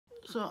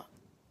So,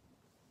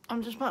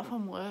 I'm just back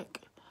from work.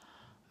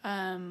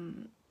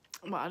 Well,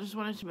 I just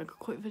wanted to make a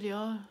quick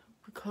video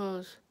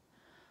because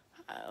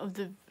of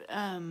the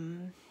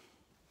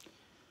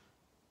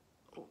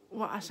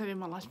what I said in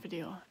my last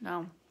video.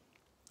 Now,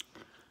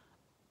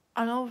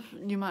 I know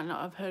you might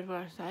not have heard what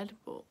I said,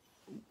 but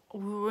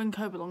we were in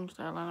Kirby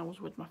Longsdale and I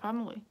was with my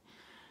family.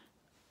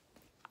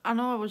 I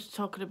know I was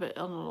talking a bit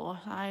on the low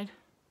side,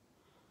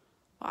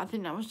 but I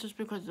think that was just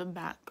because the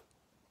back,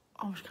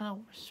 I was kind of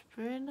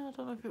whispering. I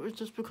don't know if it was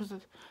just because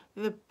of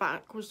the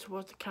back was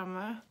towards the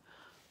camera,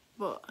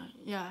 but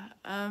yeah.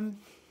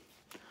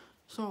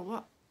 So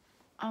what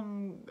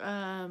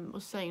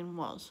was saying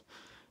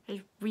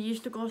is we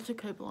used to go to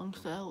Kirby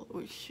Longsdale,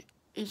 which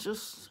is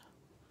just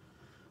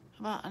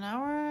about an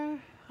hour,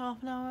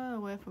 half an hour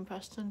away from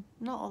Preston.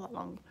 Not all that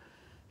long.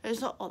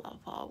 It's not all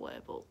that far away,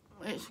 but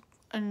it's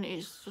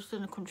just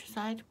in the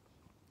countryside.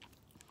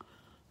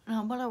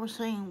 Now, what I was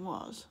saying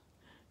is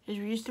we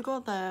used to go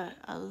there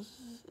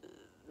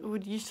we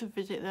used to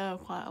visit there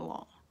quite a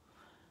lot.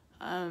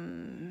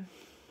 When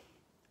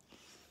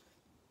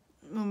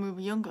we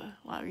were younger,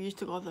 like we used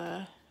to go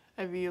there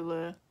every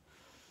other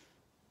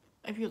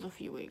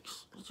few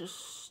weeks,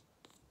 just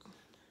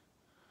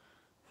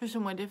for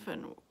somewhere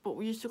different. But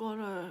we used to go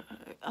there,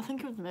 I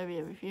think it was maybe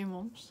every few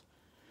months.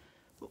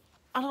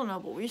 I don't know,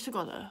 but we used to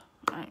go there,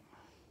 right?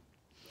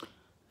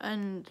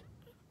 And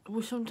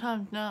we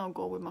sometimes now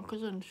go with my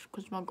cousins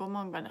because my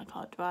grandma and granddad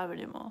can't drive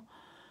anymore.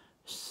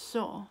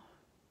 So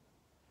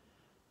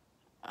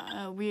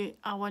I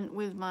went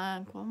with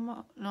my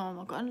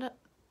granddad,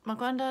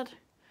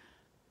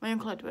 my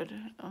Uncle Edward,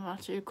 and my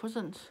two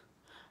cousins.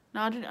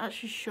 Now I didn't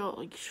actually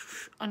show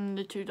on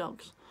the two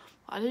dogs.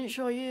 I didn't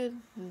show you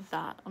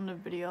that on the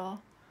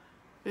video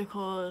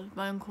because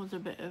my uncle's a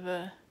bit of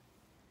a.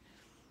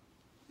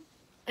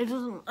 I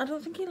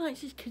don't think he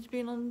likes his kids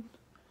being on,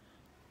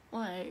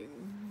 like,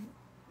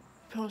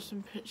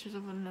 posting pictures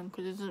of them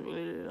because he doesn't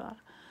really do that.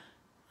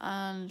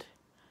 And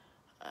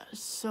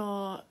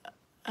so,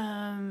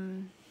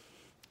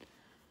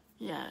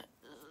 yeah.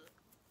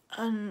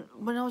 And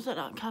when I was at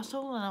that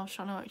castle and I was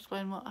trying to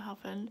explain what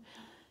happened,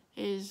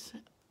 I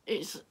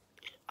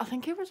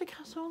think it was a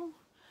castle.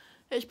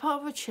 It's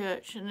part of a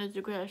church and there's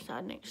a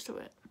graveside next to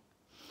it.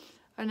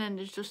 And then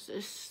there's just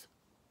this,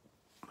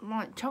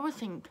 like, tower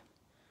thing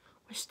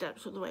with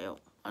steps all the way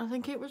up. I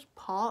think it was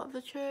part of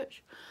the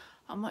church.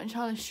 I'm not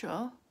entirely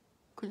sure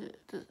because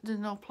there's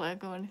no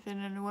plague or anything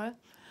anywhere.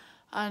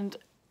 And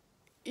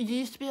you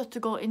used to be able to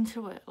go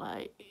into it,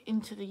 like,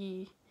 into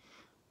the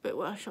bit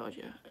where I showed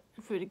you,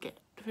 through the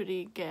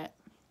gate.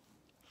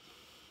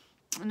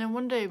 And then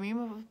one day, me and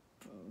my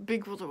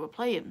big brother were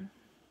playing.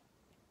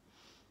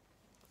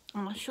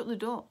 And I shut the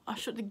door. I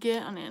shut the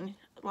gate on it and,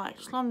 like,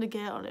 slammed the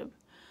gate on him.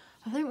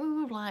 I think we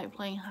were, like,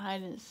 playing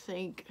hide and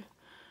seek.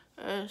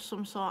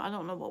 Some sort, I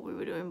don't know what we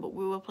were doing, but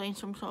we were playing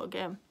some sort of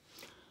game.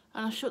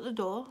 And I shut the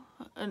door,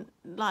 and,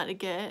 like, the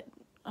gate.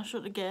 I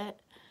shut the gate,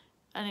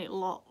 and it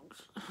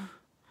locked.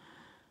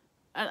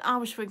 And I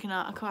was freaking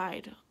out. I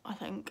cried, I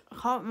think. I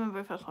can't remember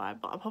if I cried,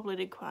 but I probably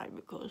did cry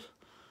because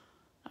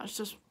that's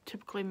just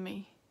typically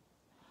me.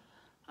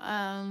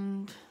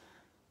 And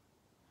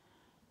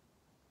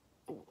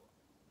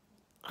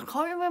I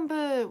can't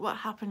remember what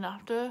happened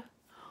after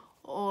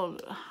or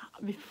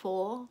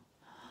before,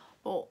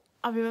 but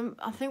I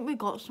think we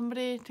got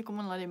somebody to come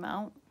and let him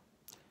out.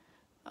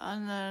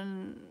 And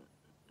then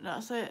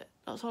that's it.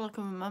 That's all I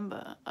can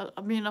remember.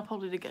 I mean, I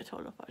probably did get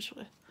told off,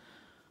 actually.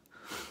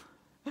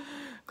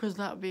 Because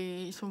that'd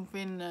be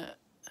something that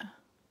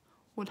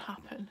would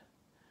happen.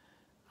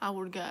 I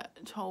would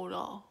get told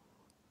off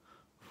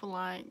for,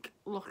 like,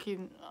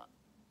 looking.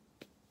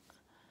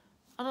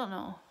 I don't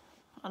know.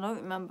 I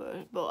don't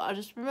remember. But I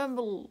just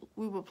remember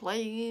we were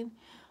playing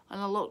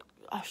and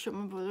I shut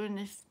my brother in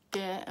this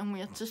gate and we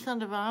had to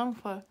stand around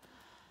for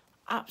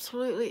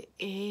absolutely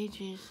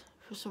ages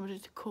for somebody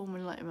to come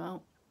and let him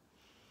out.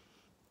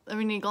 I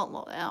mean, he got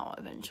locked out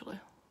eventually.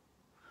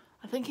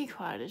 I think he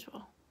cried as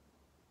well.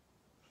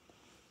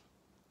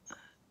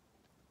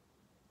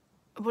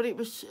 But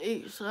it's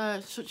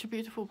such a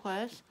beautiful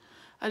place,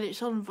 and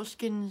it's on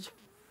Ruskin's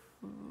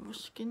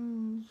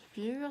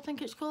View, I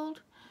think it's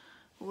called,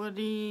 where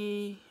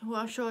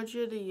I showed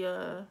you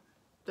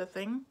the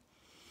thing.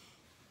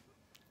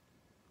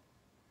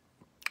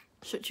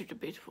 Such a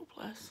beautiful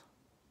place,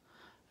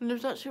 and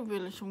there's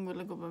actually some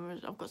really good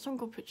memories. I've got some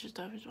good pictures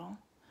there as well.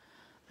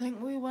 I think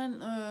we went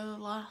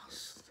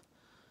last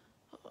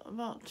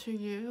about 2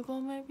 years ago,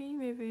 maybe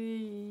a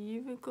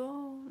year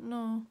ago.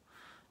 No.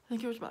 I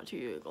think it was about 2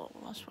 years ago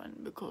when I last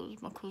went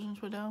because my cousins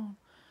were down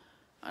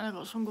and I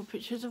got some good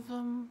pictures of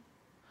them.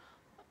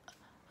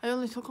 I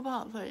only took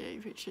about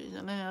 38 pictures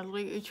and then I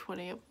deleted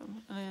 20 of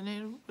them and I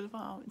ended up with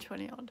about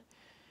 20 odd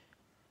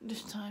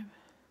this time.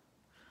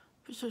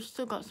 But so I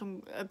still got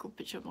a good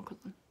picture of my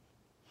cousin.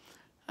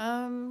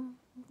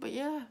 But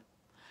yeah,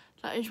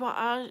 that is what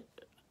I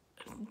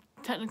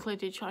technically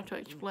did try to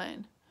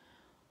explain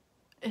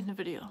in the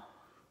video.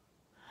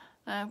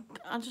 I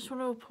just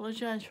want to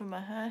apologise for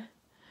my hair,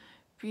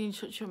 been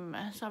such a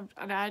mess.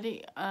 I dyed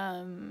it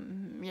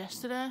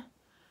yesterday,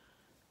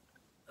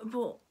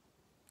 but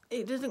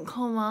it didn't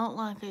come out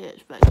like I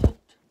expected,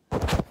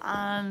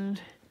 and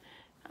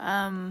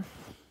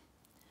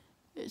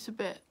it's a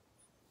bit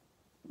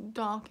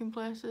dark in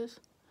places,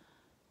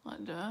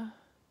 like there.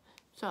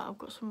 So I've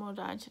got some more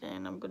dye today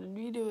and I'm gonna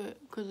redo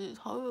it because it's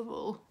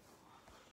horrible.